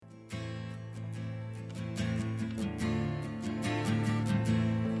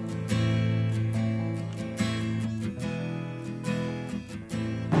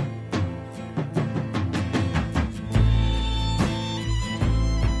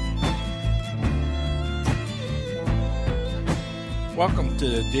Welcome to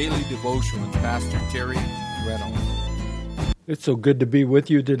the Daily Devotion with Pastor Terry Reynolds. It's so good to be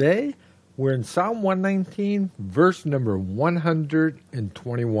with you today. We're in Psalm 119, verse number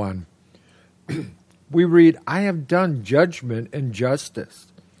 121. We read, I have done judgment and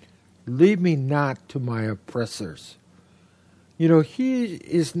justice. Leave me not to my oppressors. You know, he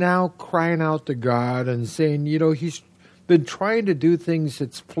is now crying out to God and saying, you know, he's been trying to do things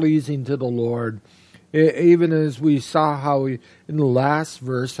that's pleasing to the Lord. Even as we saw how in the last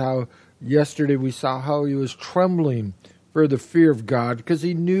verse, how yesterday we saw how he was trembling for the fear of God because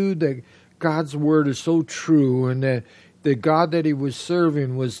he knew that God's word is so true and that the God that he was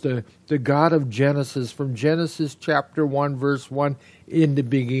serving was the God of Genesis, from Genesis chapter 1, verse 1, in the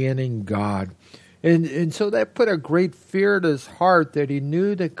beginning God. And so that put a great fear in his heart that he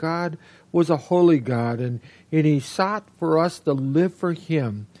knew that God was a holy God and he sought for us to live for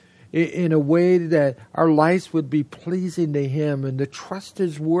him in a way that our lives would be pleasing to him and to trust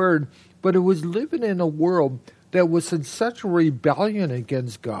his word. But it was living in a world that was in such rebellion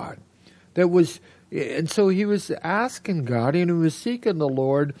against God. And so he was asking God and he was seeking the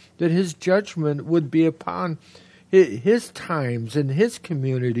Lord that his judgment would be upon his times and his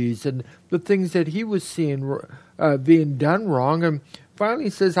communities and the things that he was seeing being done wrong. And finally he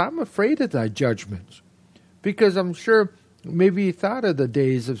says, I'm afraid of thy judgments. Because I'm sure maybe he thought of the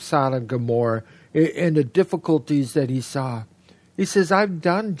days of Sodom and Gomorrah and the difficulties that he saw. He says, I've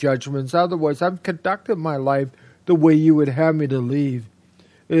done judgments. Otherwise, I've conducted my life the way you would have me to live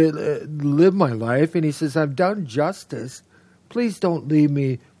my life. And he says, I've done justice. Please don't leave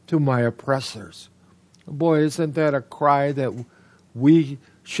me to my oppressors. Boy, isn't that a cry that we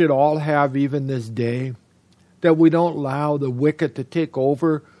should all have even this day? That we don't allow the wicked to take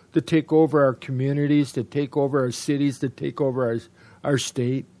over our communities, to take over our cities, to take over our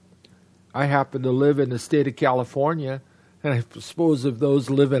state. I happen to live in the state of California, and I suppose if those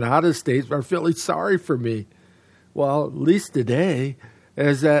living out of state are feeling sorry for me. Well, at least today,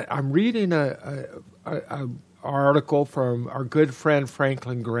 is that I'm reading an article from our good friend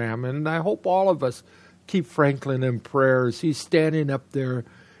Franklin Graham, and I hope all of us keep Franklin in prayers. He's standing up there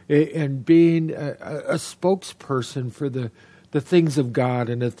and being a spokesperson for the things of God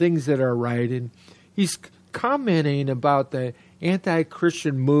and the things that are right. And he's commenting about the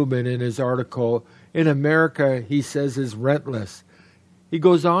anti-Christian movement in his article. In America, he says, is rentless. He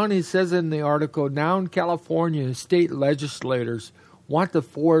goes on, he says in the article, now in California, state legislators want to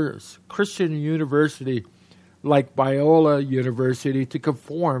force Christian university like Biola University to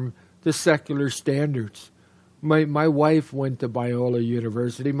conform to secular standards. My wife went to Biola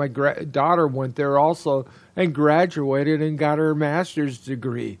University. My daughter went there also and graduated and got her master's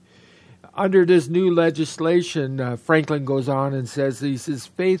degree. Under this new legislation, Franklin goes on and says, he says,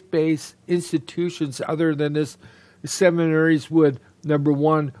 faith-based institutions other than this seminaries would, number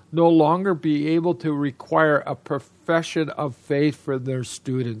one, no longer be able to require a profession of faith for their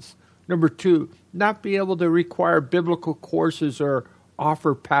students. Number two, not be able to require biblical courses or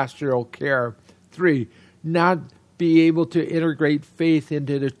offer pastoral care. Three, not be able to integrate faith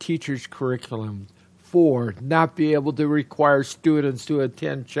into the teacher's curriculum. 4, not be able to require students to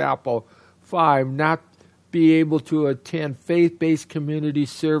attend chapel. 5, not be able to attend faith-based community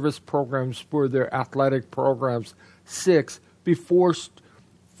service programs for their athletic programs. 6, be forced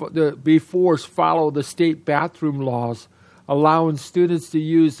follow the state bathroom laws, allowing students to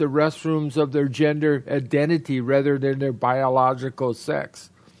use the restrooms of their gender identity rather than their biological sex.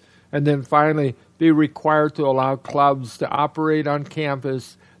 And then finally, be required to allow clubs to operate on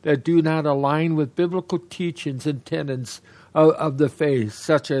campus that do not align with biblical teachings and tenets of the faith,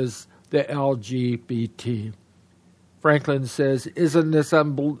 such as the LGBT. Franklin says, isn't this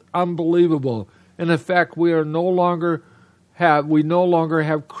unbelievable? In effect, we no longer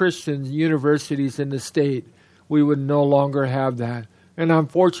have Christian universities in the state. We would no longer have that. And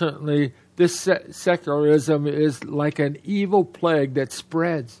unfortunately, this secularism is like an evil plague that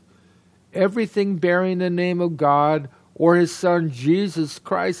spreads. Everything bearing the name of God or his son Jesus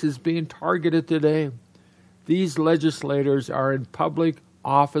Christ is being targeted today. These legislators are in public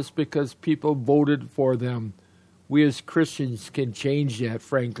office because people voted for them. We as Christians can change that,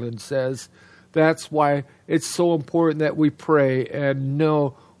 Franklin says. That's why it's so important that we pray and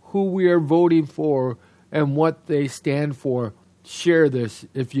know who we are voting for and what they stand for. Share this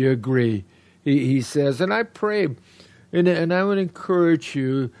if you agree, he says. And I pray, and I would encourage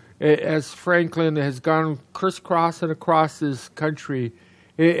you, as Franklin has gone crisscrossing across this country,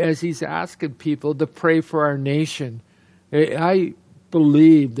 as he's asking people to pray for our nation. I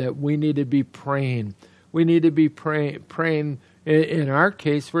believe that we need to be praying. We need to be praying In our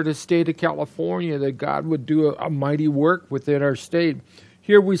case, for the state of California, that God would do a mighty work within our state.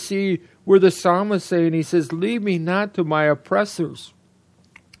 Here we see where the psalmist saying, he says, lead me not to my oppressors.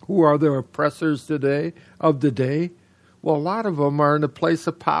 Who are the oppressors today, of the day? Well, a lot of them are in a place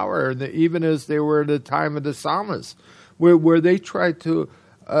of power, and even as they were at the time of the psalmist, where they tried to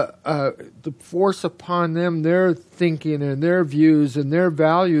force upon them their thinking and their views and their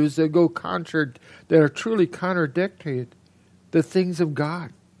values that go that are truly contradictory the things of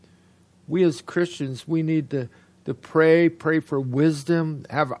God. We as Christians, we need to pray for wisdom,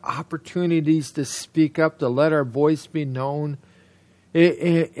 have opportunities to speak up, to let our voice be known,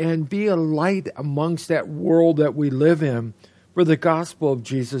 and be a light amongst that world that we live in for the gospel of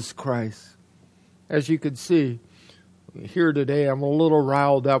Jesus Christ. As you can see here today, I'm a little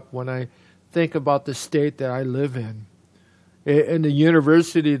riled up when I think about the state that I live in. And the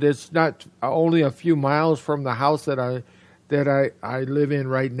university that's not only a few miles from the house that I live in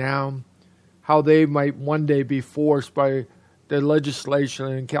right now, how they might one day be forced by the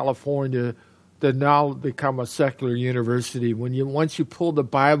legislation in California to now become a secular university. Once you pull the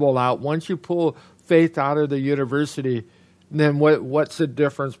Bible out, once you pull faith out of the university, then what's the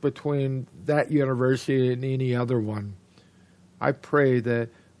difference between that university and any other one? I pray that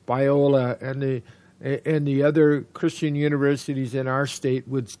Biola and the other Christian universities in our state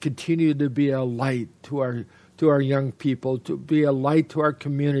would continue to be a light to our young people, to be a light to our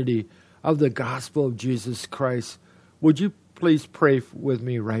community of the gospel of Jesus Christ. Would you please pray with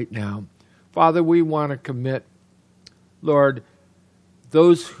me right now? Father, we want to commit, Lord,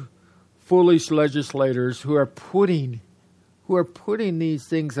 those foolish legislators who are putting these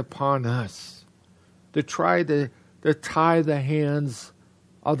things upon us to try to tie the hands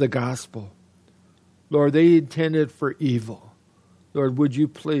of the gospel. Lord, they intended for evil. Lord, would you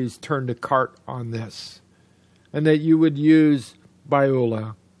please turn the cart on this? And that you would use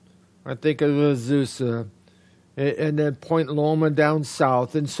Biola, I think of Azusa, and then Point Loma down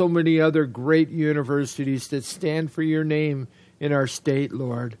south, and so many other great universities that stand for your name in our state,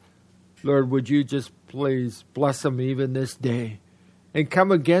 Lord. Lord, would you just please bless them even this day, and come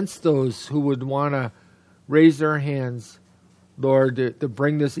against those who would want to raise their hands, Lord, to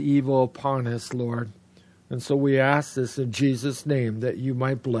bring this evil upon us, Lord. And so we ask this in Jesus' name, that you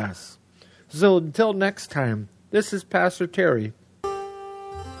might bless. So until next time, this is Pastor Terry.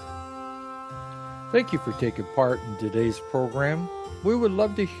 Thank you for taking part in today's program. We would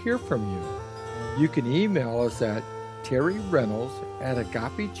love to hear from you. You can email us at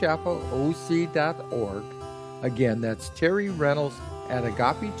terryreynolds@agapechapeloc.org. Again, that's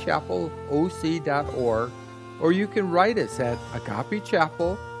terryreynolds@agapechapeloc.org. Or you can write us at Agape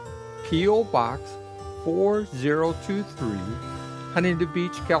Chapel, P.O. Box 4023, Huntington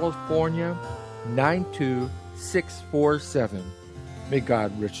Beach, California, 92647. May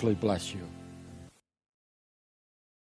God richly bless you.